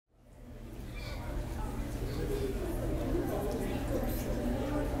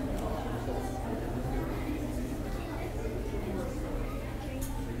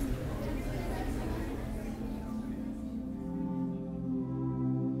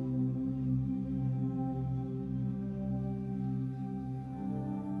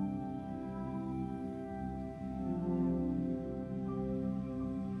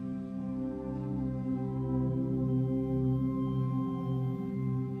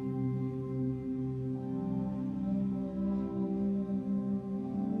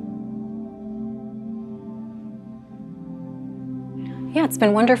Yeah, it's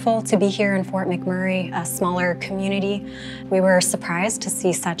been wonderful to be here in Fort McMurray, a smaller community. We were surprised to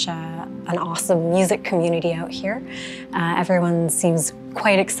see such an awesome music community out here. Everyone seems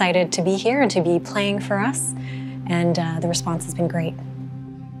quite excited to be here and to be playing for us, and the response has been great.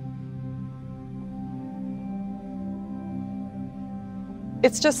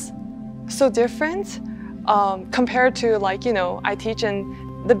 It's just so different compared to, like, you know, I teach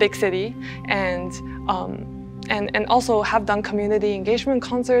in the big city and also have done community engagement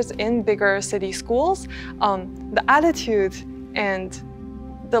concerts in bigger city schools. The attitude and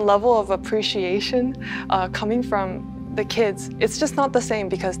the level of appreciation coming from the kids, it's just not the same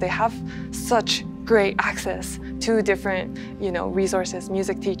because they have such great access to different, you know, resources,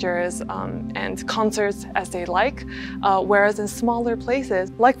 music teachers, and concerts as they like. Whereas in smaller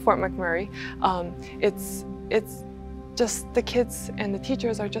places like Fort McMurray, it's just the kids and the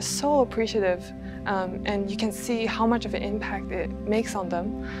teachers are just so appreciative, and you can see how much of an impact it makes on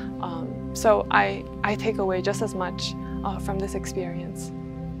them. So I take away just as much from this experience.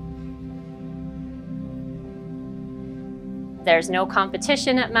 There's no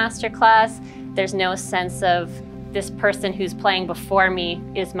competition at masterclass. There's no sense of this person who's playing before me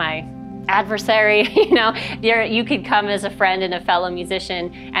is my adversary. You know, you could come as a friend and a fellow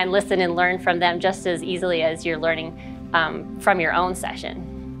musician and listen and learn from them just as easily as you're learning from your own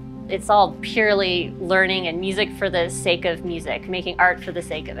session. It's all purely learning and music for the sake of music, making art for the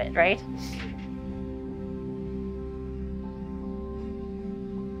sake of it, right?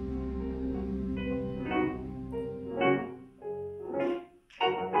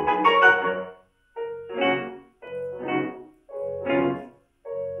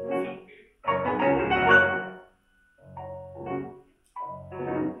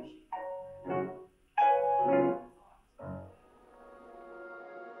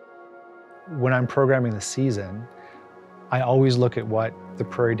 When I'm programming the season, I always look at what the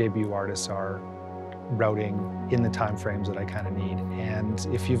Prairie Debut artists are routing in the time frames that I kind of need. And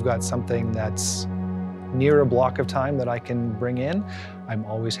if you've got something that's near a block of time that I can bring in, I'm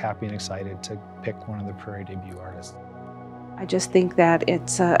always happy and excited to pick one of the Prairie Debut artists. I just think that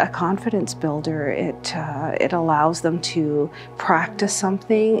it's a confidence builder. It allows them to practice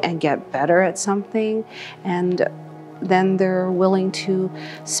something and get better at something, and then they're willing to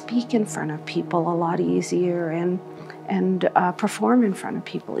speak in front of people a lot easier and perform in front of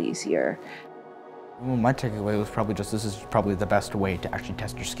people easier. Well, my takeaway was probably just this is probably the best way to actually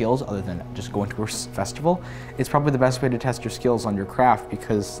test your skills other than just going to a festival. It's probably the best way to test your skills on your craft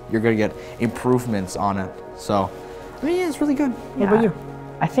because you're going to get improvements on it. So, I mean, yeah, it's really good. What about you?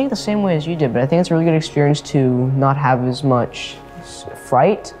 I think the same way as you did, but I think it's a really good experience to not have as much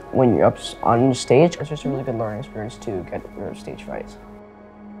fright when you're up on stage. It's just a really good learning experience to get rid of stage fright.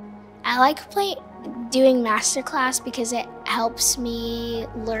 I like doing masterclass because it helps me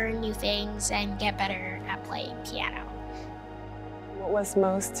learn new things and get better at playing piano. What was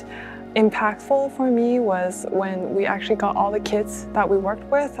most impactful for me was when we actually got all the kids that we worked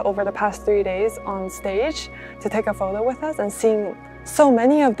with over the past 3 days on stage to take a photo with us, and seeing so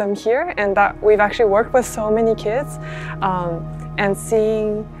many of them here and that we've actually worked with so many kids, and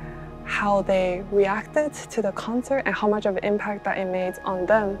seeing how they reacted to the concert and how much of an impact that it made on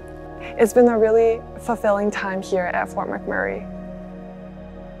them. It's been a really fulfilling time here at Fort McMurray.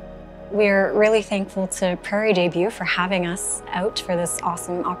 We're really thankful to Prairie Debut for having us out for this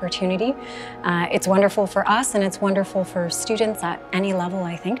awesome opportunity. It's wonderful for us, and it's wonderful for students at any level,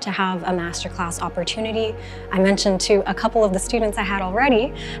 I think, to have a masterclass opportunity. I mentioned to a couple of the students I had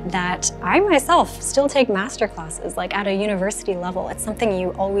already that I myself still take masterclasses, like at a university level. It's something you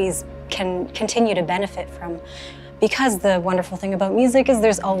always can continue to benefit from, because the wonderful thing about music is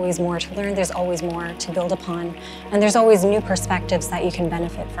there's always more to learn, there's always more to build upon, and there's always new perspectives that you can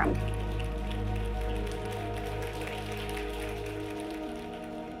benefit from.